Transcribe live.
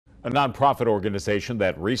A nonprofit organization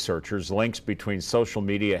that researches links between social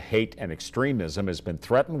media hate and extremism has been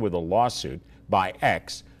threatened with a lawsuit by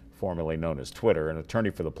X, formerly known as Twitter. An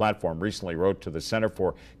attorney for the platform recently wrote to the Center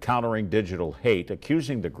for Countering Digital Hate,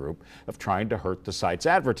 accusing the group of trying to hurt the site's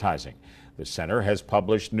advertising. The center has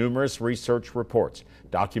published numerous research reports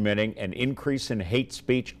documenting an increase in hate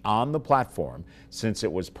speech on the platform since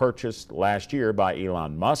it was purchased last year by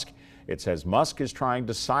Elon Musk. It says Musk is trying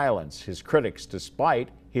to silence his critics despite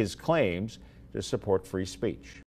his claims to support free speech.